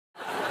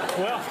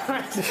Well,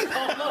 it's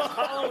almost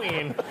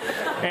Halloween,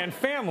 and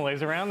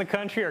families around the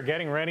country are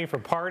getting ready for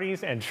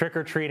parties and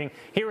trick-or-treating.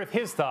 Here with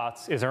his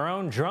thoughts is our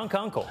own drunk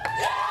uncle.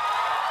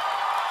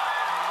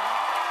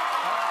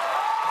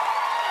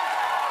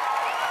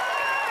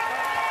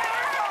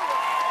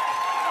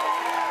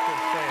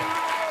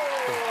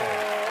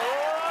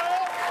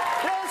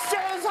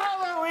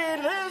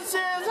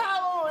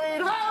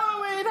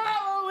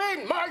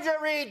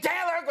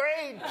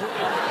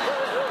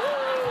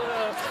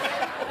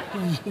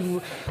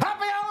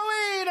 Happy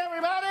Halloween,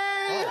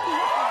 everybody!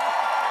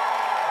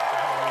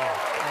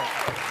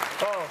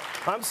 Oh,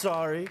 I'm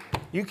sorry.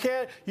 You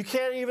can't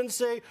even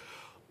say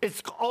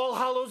it's All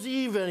Hallows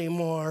Eve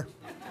anymore.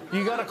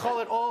 You gotta call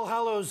it All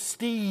Hallows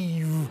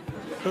Steve.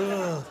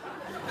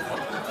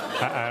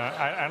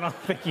 I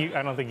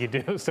don't think you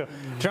do. So,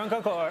 drunk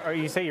uncle, are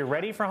you say you're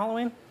ready for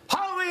Halloween?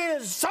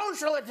 Halloween is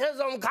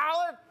socialism,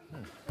 Colin.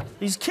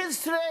 These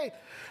kids today,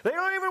 they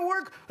don't even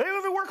work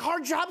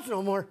hard jobs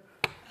no more.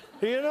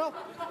 You know,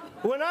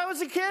 when I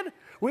was a kid,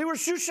 we were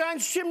shoe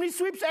shines, chimney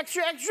sweeps,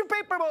 extra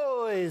paper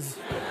boys.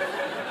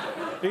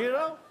 You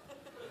know?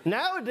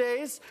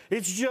 Nowadays,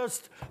 it's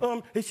just,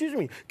 excuse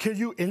me, can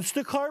you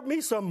Instacart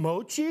me some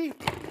mochi?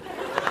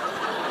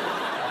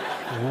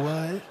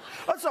 What?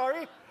 I'm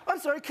sorry,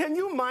 can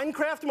you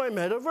Minecraft my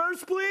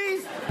metaverse,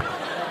 please?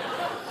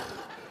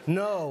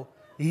 No,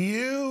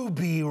 you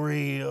be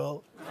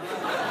real.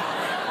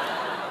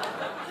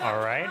 All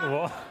right,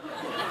 well,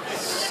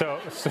 so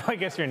I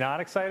guess you're not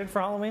excited for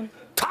Halloween?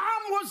 Tom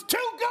was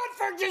too good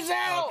for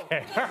Giselle!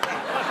 Okay, all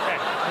right.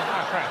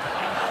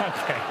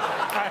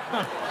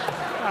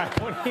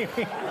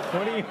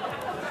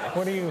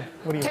 What do you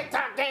mean?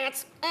 TikTok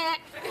dance.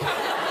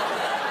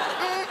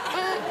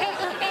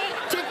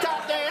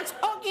 TikTok dance.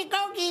 Okie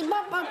dokie,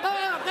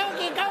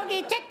 dokie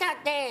dokie,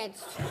 TikTok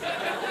dance.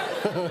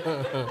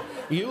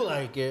 You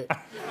like it.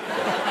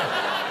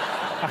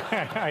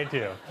 I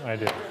do.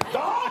 The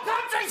whole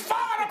country's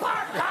falling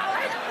apart,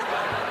 Colin!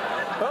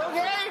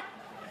 Okay?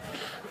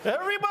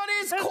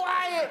 Everybody's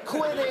quiet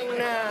quitting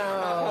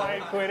now.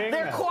 Quiet quitting?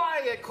 They're No.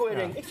 quiet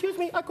quitting. No. Excuse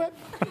me, I quit.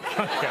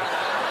 Okay.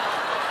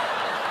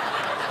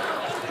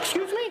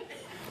 Excuse me?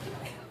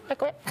 I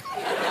quit.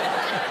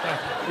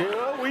 You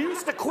know, we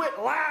used to quit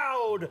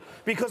loud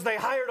because they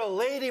hired a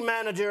lady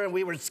manager and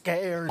we were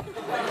scared.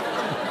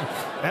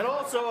 And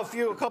also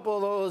a couple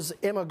of those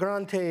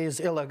immigrantes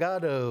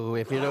illegado,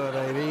 if you know what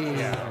I mean.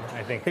 Yeah,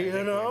 I think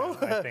You know?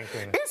 I think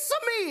we know. It's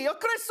me,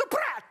 Chris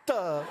Pratt.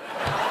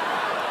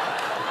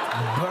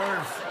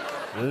 Birth.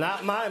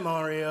 Not my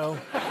Mario.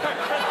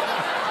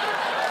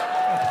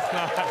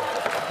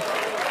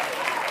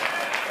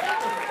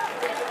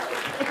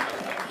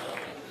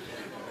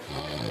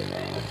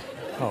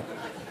 Oh.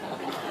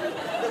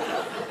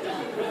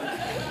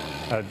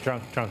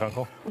 Drunk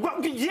uncle.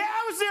 Well, yeah,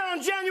 I was there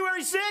on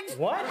January 6th.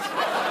 What?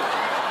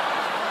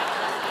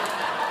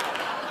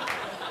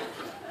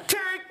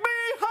 Take me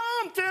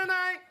home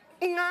tonight.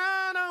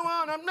 I don't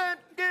wanna let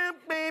you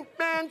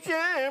beep and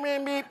share me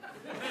beep.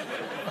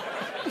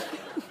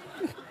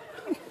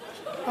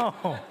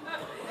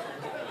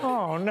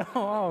 Oh no!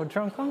 Oh,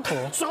 drunk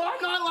uncle. So I'm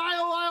not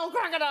Lyle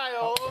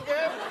Crocodile,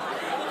 okay?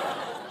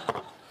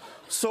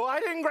 So I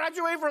didn't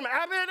graduate from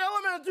Abbott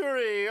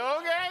Elementary,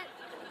 okay?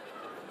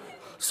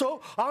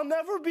 So I'll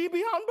never be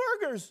beyond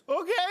burgers,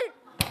 okay?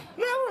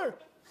 Never.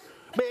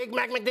 Big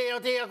Mac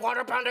McDLT, a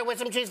quarter pounder with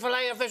some cheese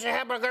fillet, a fish, a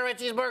hamburger, a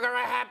cheeseburger,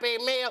 a Happy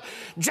Meal.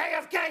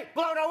 JFK,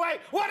 blown away.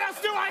 What else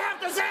do I have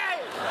to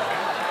say?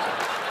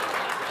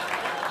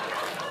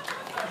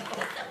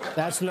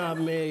 That's not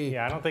me.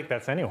 Yeah, I don't think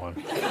that's anyone.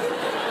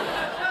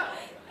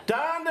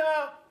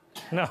 Donda.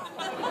 No.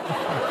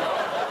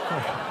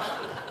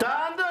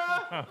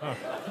 Donda.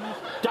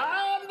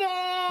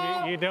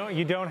 Donda.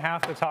 You don't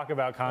have to talk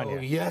about Kanye.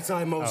 Oh, yes,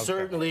 I most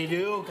certainly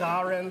do,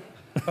 Karen.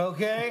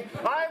 Okay?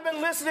 I've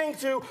been listening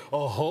to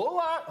a whole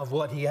lot of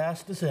what he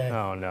has to say.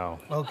 Oh no.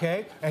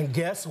 Okay? And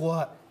guess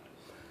what?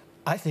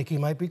 I think he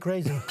might be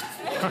crazy.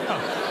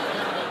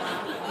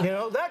 You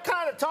know, that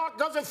kind of talk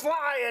doesn't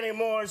fly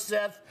anymore,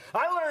 Seth.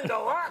 I learned a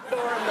lot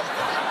during the...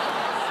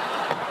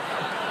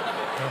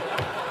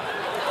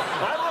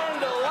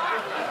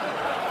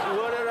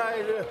 What did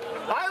I do?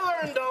 I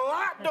learned a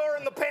lot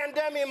during the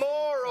pandemic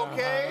more,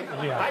 okay?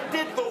 Yeah. I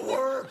did the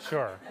work.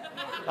 Sure.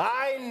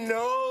 I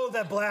know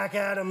that Black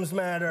Adams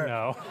matter.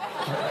 No.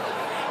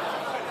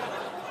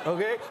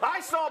 Okay?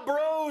 I saw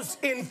Bros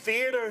in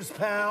theaters,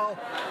 pal.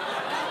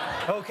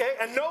 Okay?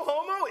 And no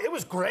homo, it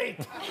was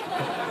great.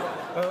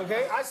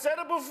 Okay? I said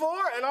it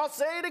before, and I'll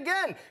say it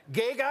again.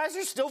 Gay guys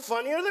are still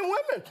funnier than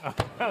women.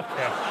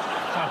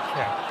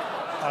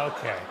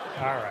 Okay.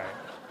 All right.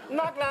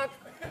 Knock, knock.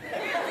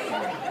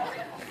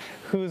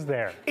 Who's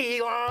there?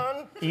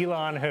 Elon.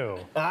 Elon who?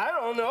 I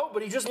don't know,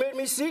 but he just made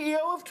me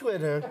CEO of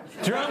Twitter.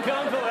 Drunk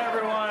uncle,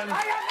 everyone.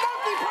 I have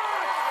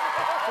monkeypox!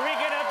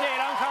 Weekend update.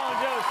 I'm Colin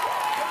Jost.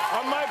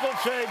 I'm Michael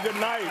Che. Good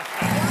night.